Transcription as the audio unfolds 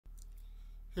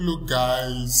Hello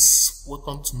guys,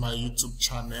 welcome to my YouTube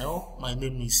channel. My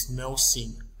name is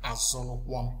Nelson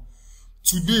Azon1.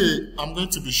 Today I'm going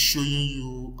to be showing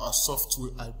you a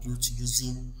software I built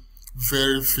using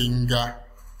VeriFinger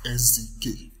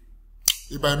SDK,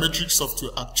 a biometric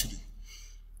software actually.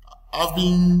 I've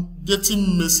been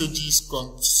getting messages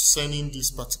concerning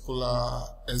this particular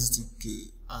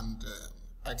SDK and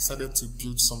I decided to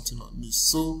build something on this.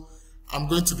 So I'm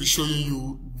going to be showing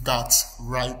you that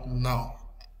right now.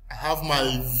 I have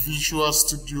my Visual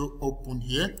Studio open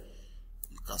here.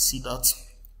 You can see that.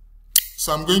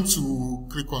 So I'm going to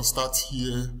click on Start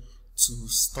here to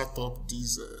start up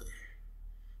this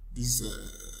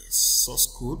source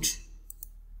code.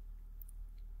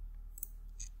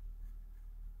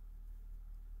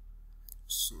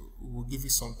 So we'll give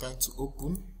it some time to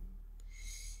open.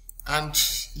 And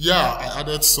yeah, I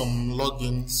added some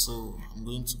login, so I'm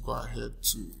going to go ahead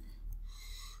to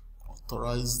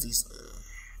authorize this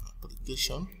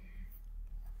application.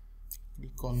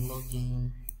 Click on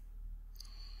login.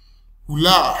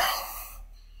 Hula.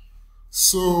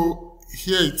 So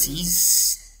here it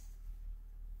is.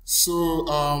 So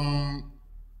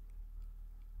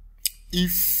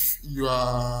if you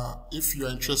are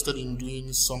interested in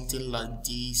doing something like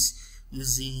this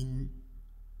using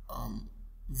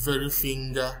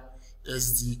VeriFinger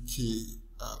SDK,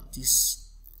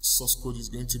 this source code is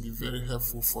going to be very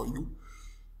helpful for you.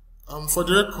 For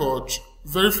the record,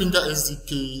 VeriFinger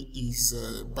SDK is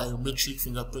a biometric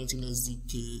fingerprinting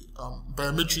SDK.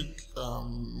 Biometric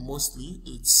mostly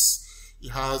it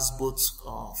has both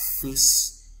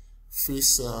face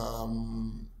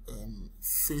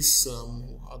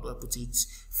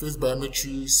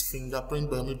biometries, fingerprint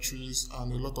biometries,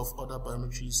 and a lot of other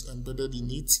biometries embedded in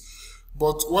it.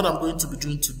 But what I'm going to be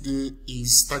doing today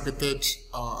is targeted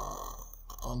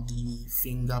on the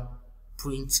fingerprint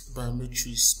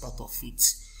biometries part of it.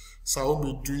 So I will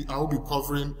be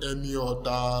covering any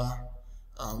other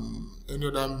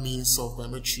means of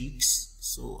biometrics.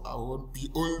 So I will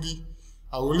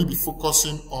only be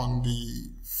focusing on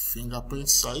the fingerprint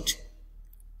side,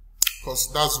 because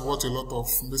that's what a lot of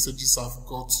messages I've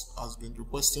got has been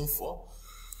requesting for.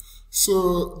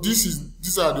 So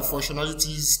these are the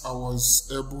functionalities I was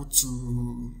able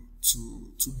to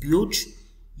build.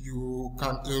 You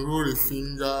can enroll a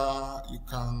finger, you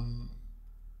can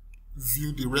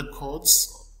view the records,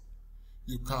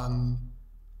 you can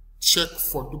check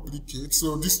for duplicates.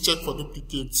 So this check for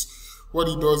duplicates, what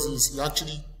it does is it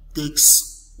actually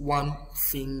takes one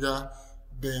finger,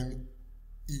 then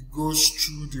it goes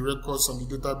through the records on the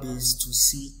database to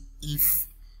see if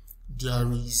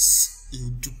there is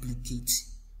a duplicate,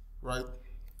 right?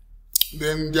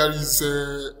 Then there is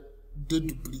a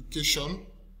deduplication.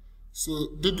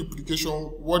 So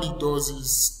deduplication, what it does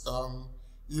is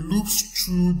it loops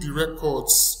through the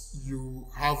records you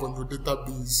have on your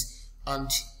database,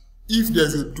 and if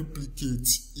there's a duplicate,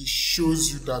 it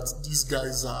shows you that these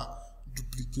guys are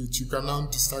duplicates. You can now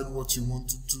decide what you want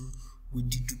to do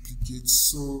with the duplicates.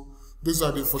 So those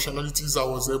are the functionalities I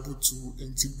was able to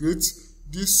integrate.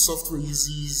 This software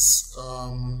uses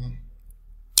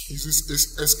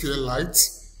SQLite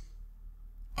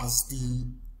as the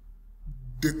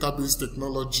database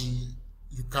technology.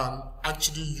 You can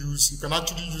actually use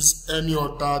any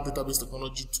other database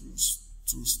technology to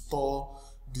store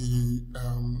the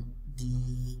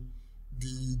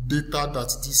data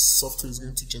that this software is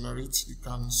going to generate. You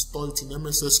can store it in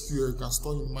MS SQL, you can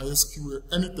store it in MySQL,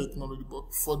 any technology.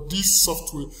 But for this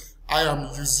software, I am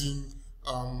using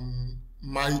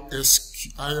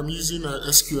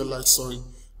SQLite. Sorry,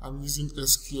 I'm using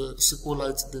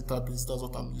SQLite database. That's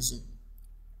what I'm using.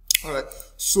 All right.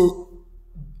 So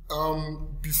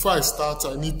before I start,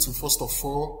 I need to first of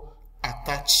all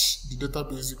attach the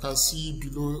database. You can see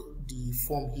below the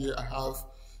form here, I have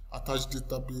attached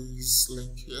database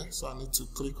link here. So I need to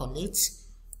click on it.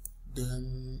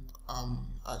 Then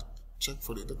I check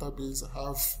for the database. I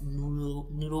have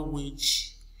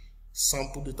Neurotechnology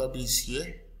sample database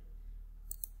here.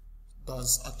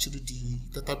 That's actually the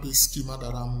database schema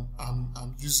that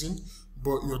I'm using.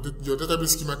 But your database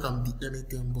schema can be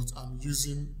anything, but I'm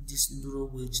using this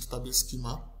Neurotechnology database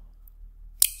schema.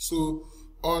 So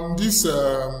on this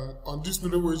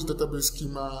Neurotechnology database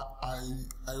schema, I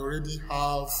already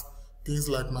have things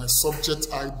like my subject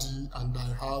ID, and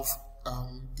I have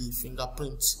the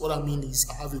fingerprint. What I mean is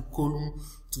I have a column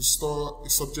to store a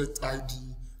subject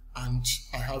ID, and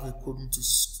I have a column to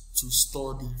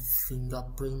store the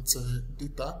fingerprint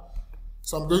data.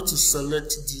 So I'm going to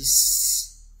select this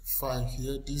file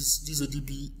here. This is a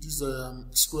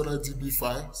SQLite DB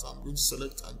file. So I'm going to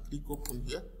select and click open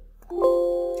here.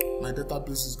 My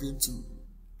database is going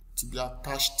to to be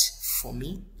attached for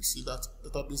me. You see that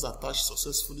database attached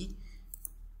successfully.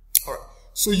 All right.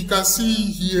 So you can see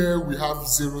here we have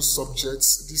 0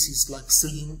 subjects. This is like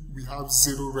saying we have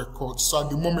 0 records. So at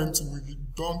the moment we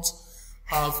don't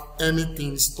have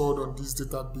anything stored on this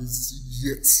database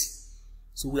yet.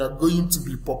 So we are going to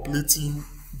be populating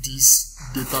this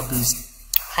database.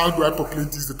 How do I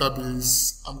populate this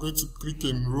database? I'm going to click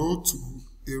enroll to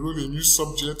enroll a new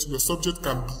subject. Your subject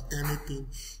can be anything.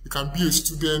 It can be a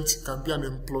student, it can be an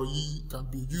employee, it can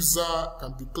be a user, it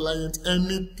can be client,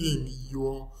 anything.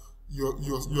 Your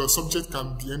subject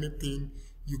can be anything.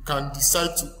 You can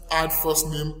decide to add first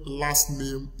name, last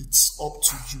name. It's up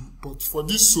to you. But for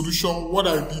this solution, what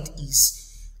I did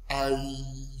is I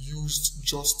used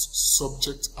just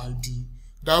subject ID.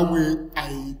 That way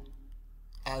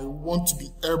I want to be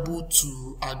able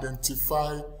to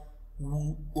identify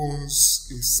who owns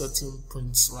a certain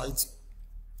print, right?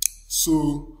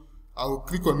 So I will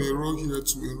click on enroll here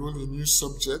to enroll a new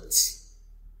subject.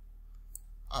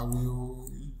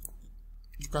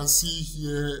 You can see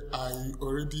here, I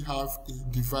already have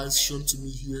a device shown to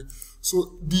me here.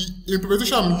 So the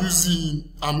implementation I'm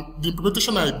using, the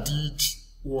implementation I did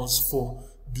was for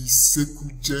the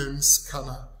Secugen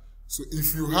scanner. So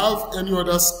if you have any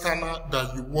other scanner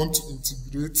that you want to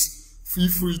integrate, feel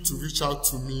free to reach out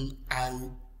to me. I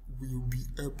will be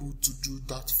able to do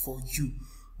that for you.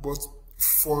 But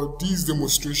for this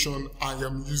demonstration, I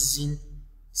am using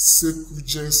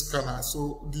Secugen scanner.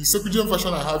 So the Secugen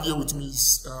version I have here with me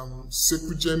is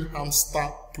Secugen Hamster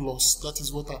Plus. That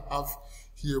is what I have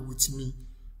here with me.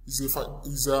 It's a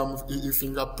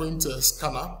fingerprint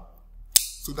scanner.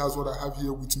 So that's what I have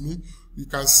here with me. You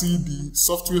can see the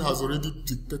software has already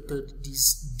detected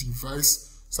this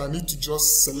device. So I need to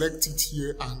just select it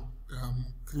here and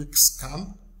click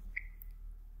scan.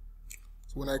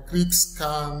 So when I click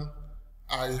scan,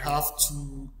 I have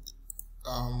to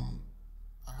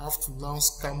now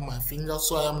scan my finger.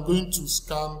 So I am going to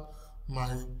scan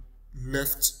my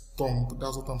left thumb.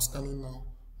 That's what I'm scanning now,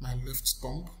 my left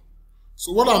thumb.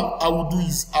 So what I will do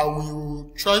is I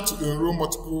will try to enroll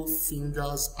multiple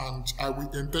fingers and I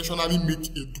will intentionally make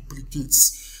a duplicate.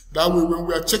 That way when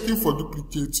we are checking for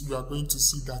duplicates, we are going to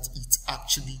see that it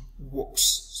actually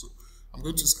works. So I'm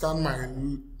going to scan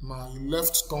my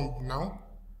left thumb now.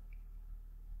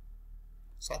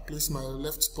 So I place my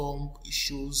left thumb, it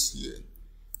shows here.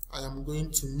 I am going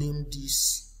to name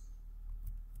this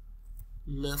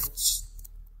left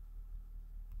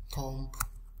thumb.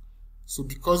 So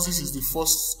because this is the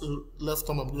first left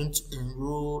thumb I'm going to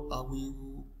enroll, I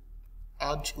will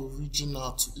add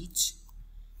original to it.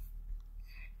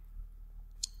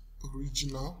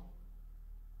 Original.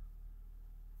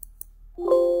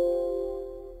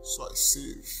 So I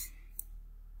save.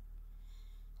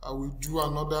 I will do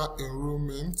another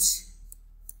enrollment.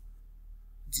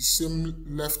 The same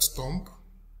left thumb.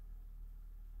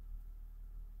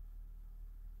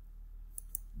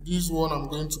 This one I'm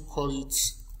going to call it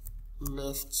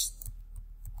left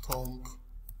thumb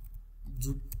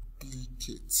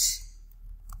duplicate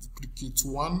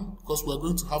 1, because we are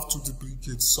going to have 2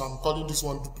 duplicates. So I'm calling this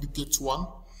one duplicate 1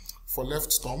 for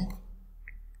left thumb.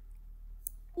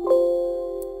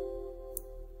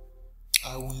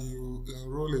 I will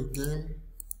enroll again.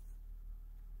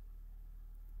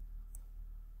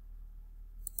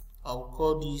 I'll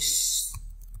call this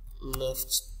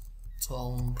left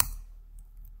thumb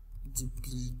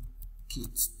duplicate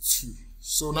 2.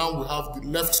 So now we have the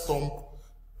left thumb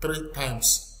 3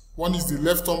 times. One is the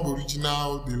left thumb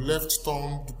original, the left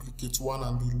thumb duplicate 1,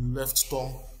 and the left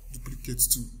thumb duplicate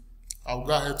 2. I'll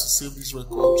go ahead to save this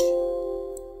record.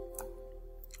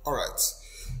 Alright.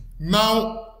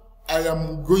 Now I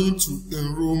am going to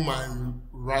enroll my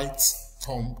right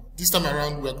thumb. This time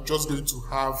around we are just going to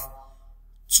have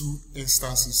 2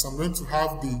 instances. So I'm going to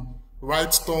have the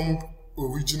right thumb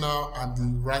original and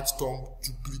the right thumb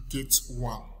duplicate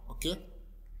 1. Okay.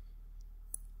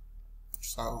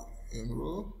 So I'll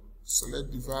enroll,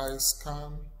 select device,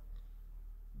 scan,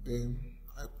 then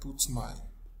I put my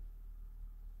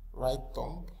right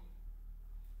thumb.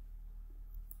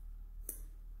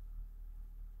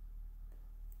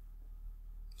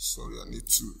 Sorry,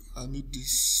 I need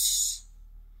this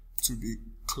to be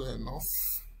clear enough.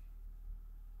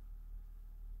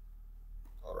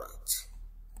 Alright.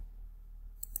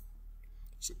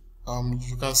 So,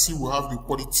 you can see we have the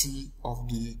quality of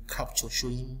the capture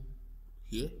showing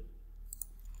here.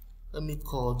 Let me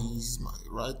call this my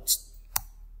right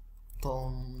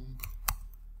thumb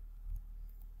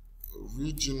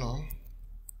original.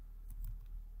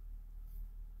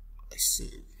 I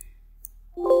save.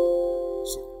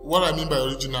 So what I mean by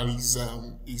original is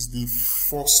the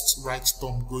first right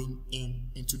thumb going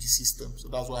into the system. So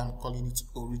that's why I'm calling it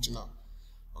original.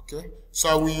 Okay, so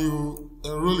I will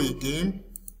enroll again.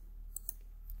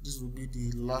 This will be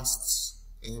the last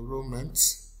enrollment.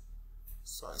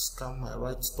 So I scan my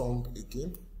right thumb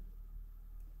again,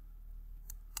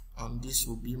 and this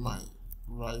will be my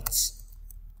right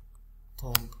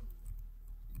thumb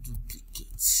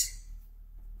duplicate.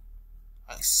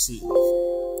 I save.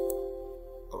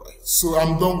 Alright, so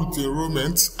I'm done with the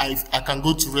enrollment. I can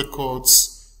go to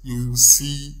records. You will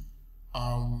see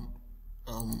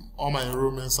all my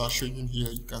enrollments are showing here.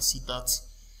 You can see that.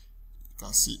 You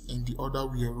can see in the order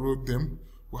we enrolled them.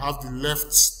 We have the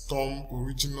left thumb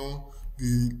original,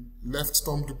 the left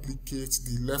thumb duplicate,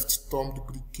 the left thumb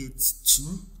duplicate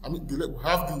 2. I mean, we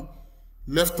have the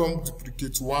left thumb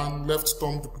duplicate 1, left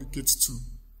thumb duplicate 2.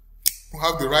 We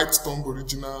have the right thumb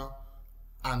original,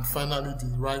 and finally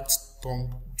the right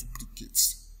thumb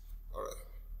duplicates. Alright,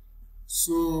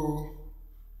 so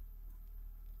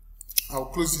I'll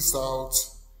close this out.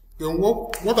 Then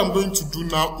what I'm going to do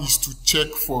now is to check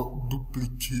for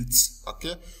duplicates.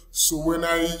 Okay, so when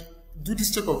I do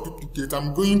this check of duplicate,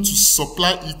 I'm going to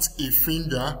supply it a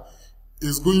finger.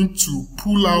 Is going to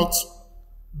pull out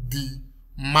the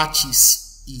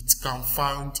matches it can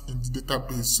find in the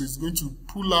database. So it's going to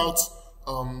pull out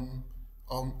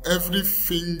every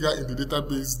finger in the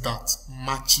database that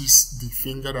matches the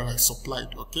finger that I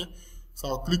supplied. Okay, so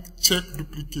I'll click check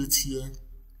duplicate here.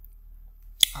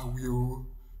 I will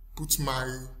put my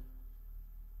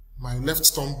left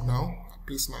thumb now. I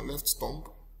place my left thumb.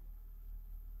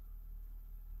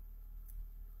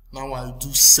 Now I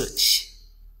do search.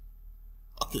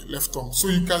 Okay, left thumb. So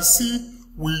you can see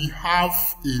we have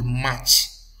a match.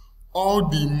 All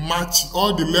the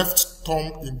left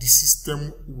thumb in the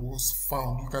system was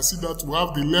found. You can see that we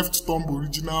have the left thumb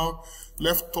original,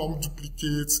 left thumb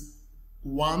duplicate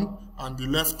 1, and the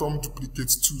left thumb duplicate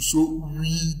 2. So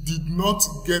we did not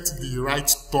get the right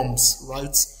thumbs,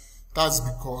 right? That's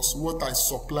because what I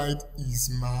supplied is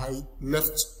my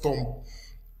left thumb.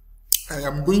 I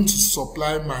am going to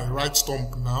supply my right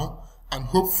thumb now, and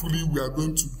hopefully we are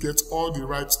going to get all the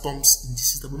right thumbs in the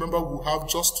system. Remember, we have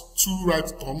just 2 right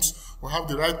thumbs. We have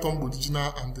the right thumb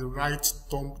original and the right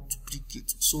thumb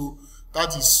duplicate. So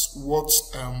that is what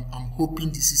I'm hoping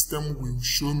the system will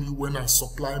show me when I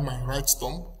supply my right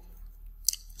thumb.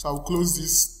 So I'll close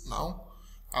this now.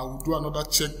 I will do another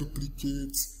check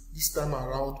duplicate. This time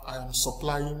around, I am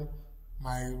supplying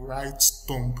my right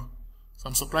thumb. So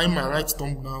I'm supplying my right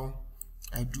thumb now.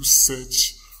 I do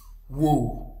search.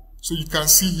 Whoa. So you can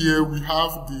see here we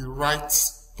have the right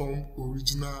thumb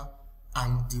original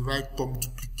and the right thumb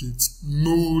duplicate.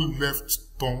 No left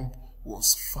thumb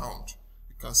was found.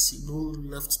 You can see no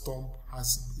left thumb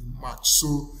has a match.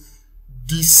 So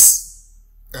this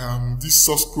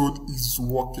source code is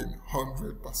working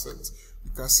 100%.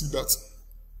 You can see that.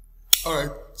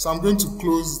 Alright, so I'm going to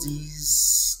close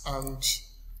this and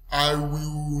I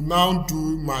will now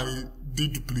do my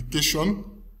deduplication.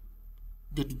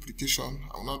 I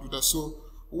will now do that. So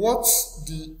what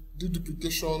the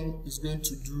deduplication is going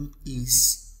to do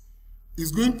is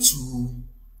going to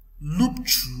loop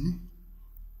through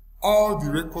all the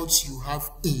records you have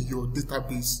in your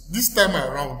database. This time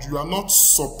around, you are not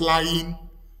supplying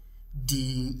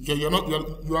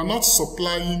you are not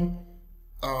supplying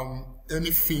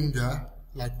any finger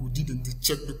like we did in the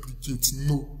check duplicate.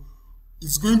 No,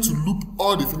 it's going to loop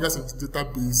all the fingers in the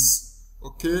database.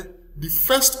 Okay, the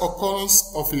first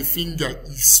occurrence of a finger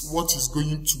is what is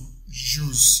going to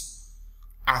use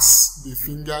as the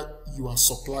finger you are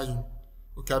supplying.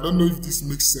 Okay, I don't know if this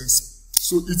makes sense.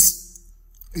 So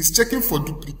it's checking for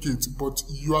duplicate, but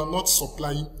you are not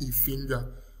supplying a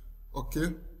finger.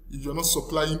 Okay, you're not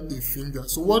supplying a finger.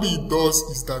 So what it does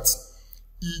is that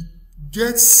it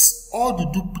gets all the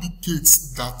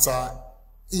duplicates that are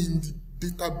in the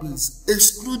database,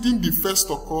 excluding the first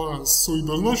occurrence. So it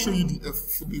does not show you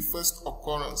the first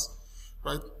occurrence,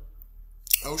 right?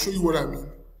 I'll show you what I mean.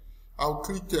 I'll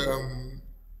click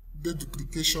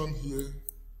deduplication here.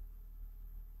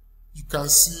 You can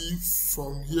see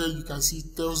from here, you can see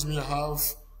it tells me I have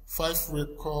 5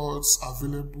 records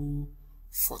available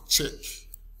for check.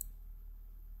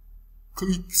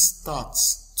 Click start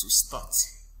to start.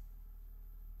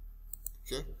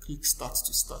 Okay, click start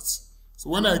to start. So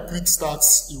when I click start,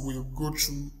 it will go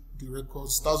through the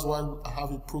records. That's why I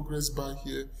have a progress bar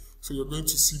here. So you're going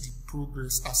to see the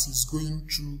progress as it's going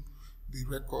through the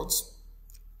records.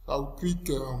 So I'll click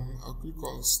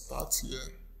on start here.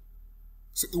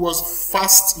 So it was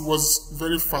fast, it was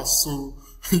very fast, so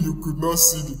you could not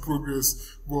see the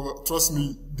progress. But trust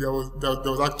me, there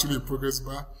was actually a progress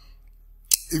bar.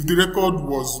 If the record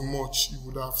was much, you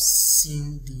would have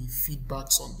seen the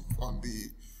feedbacks on the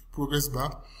progress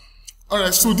bar.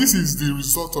 Alright, so this is the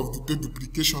result of the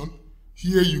deduplication.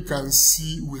 Here you can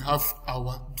see we have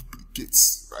our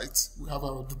duplicates, right? We have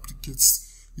our duplicates.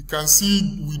 You can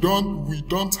see we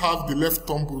don't have the left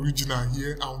thumb original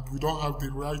here, and we don't have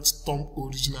the right thumb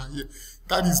original here.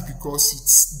 That is because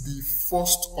it's the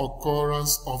first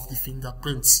occurrence of the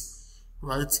fingerprints,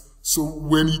 right? So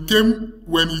when he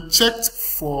checked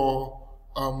for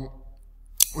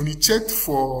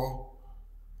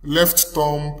left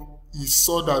thumb, he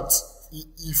saw that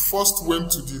he first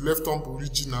went to the left thumb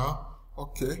original.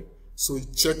 Okay, so he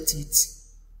checked it.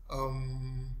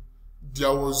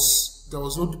 There was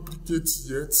no duplicate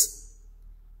yet.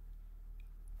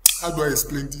 How do I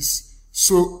explain this?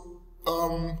 So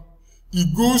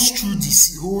it goes through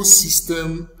this whole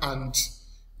system and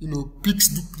picks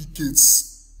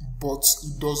duplicates, but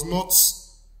it does not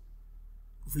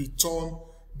return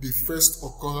the first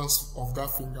occurrence of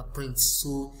that fingerprint.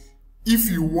 So if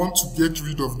you want to get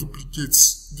rid of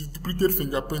duplicates, the duplicate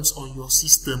fingerprints on your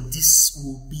system, this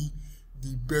will be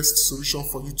the best solution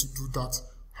for you to do that.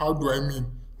 How do I mean?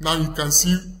 Now you can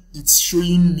see it's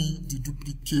showing me the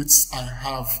duplicates I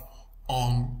have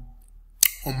on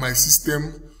my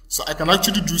system. So I can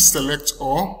actually do select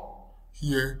all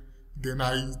here, then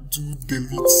I do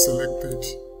delete selected.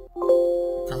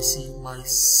 You can see my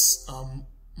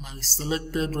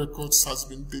selected records has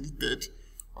been deleted.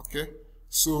 Okay,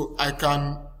 so I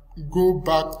can go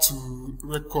back to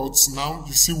records now.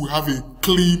 You see we have a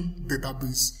clean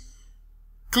database.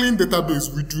 Clean database,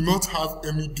 we do not have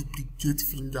any duplicate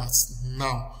fingers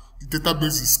now. The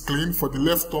database is clean. For the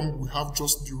left thumb, we have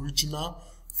just the original.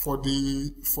 For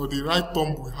the right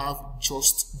thumb, we have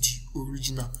just the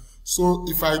original. So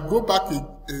if I go back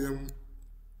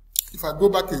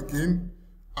again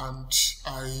and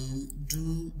I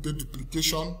do the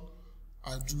duplication,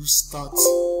 I do start,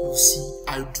 you see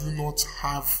I do not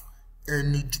have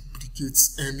any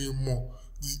duplicates anymore.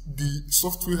 The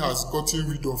software has gotten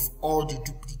rid of all the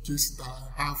duplicates that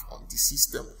I have on the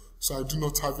system. So I do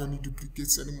not have any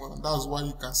duplicates anymore. And that's why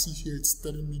you can see here it's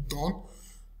telling me done.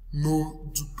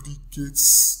 No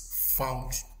duplicates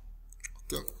found.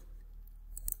 Okay.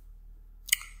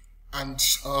 And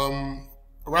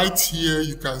right here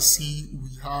you can see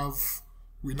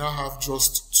we now have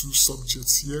just 2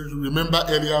 subjects here. Remember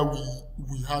earlier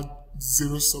we had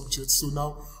 0 subjects, so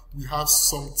now we have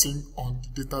something on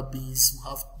the database. We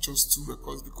have just 2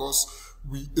 records because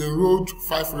we enrolled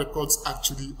 5 records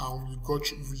actually, and we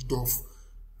got rid of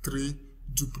 3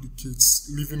 duplicates,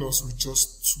 leaving us with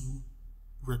just 2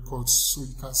 records. So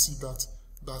you can see that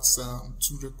that's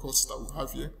 2 records that we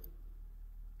have here.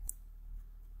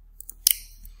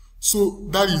 So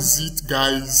that is it,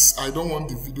 guys. I don't want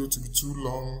the video to be too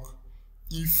long.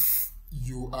 If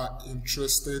you are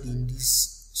interested in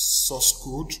this source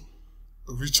code,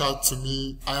 reach out to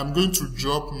me. I am going to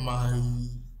drop my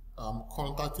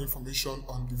contact information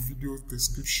on the video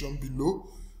description below.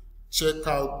 Check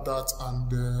out that,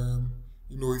 and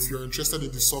if you're interested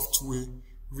in the software,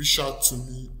 reach out to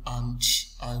me and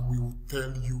I will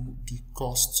tell you the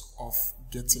cost of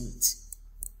getting it.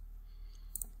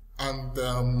 And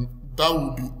that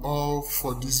will be all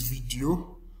for this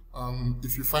video.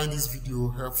 If you find this video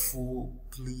helpful,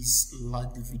 please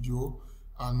like the video,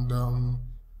 and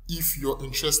if you're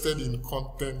interested in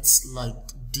content like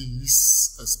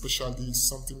this, especially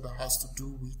something that has to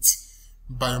do with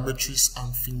biometrics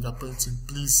and fingerprinting,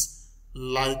 please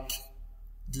like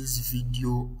this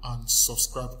video and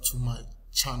subscribe to my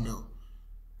channel.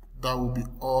 That will be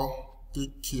all.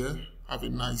 Take care. Have a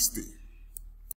nice day.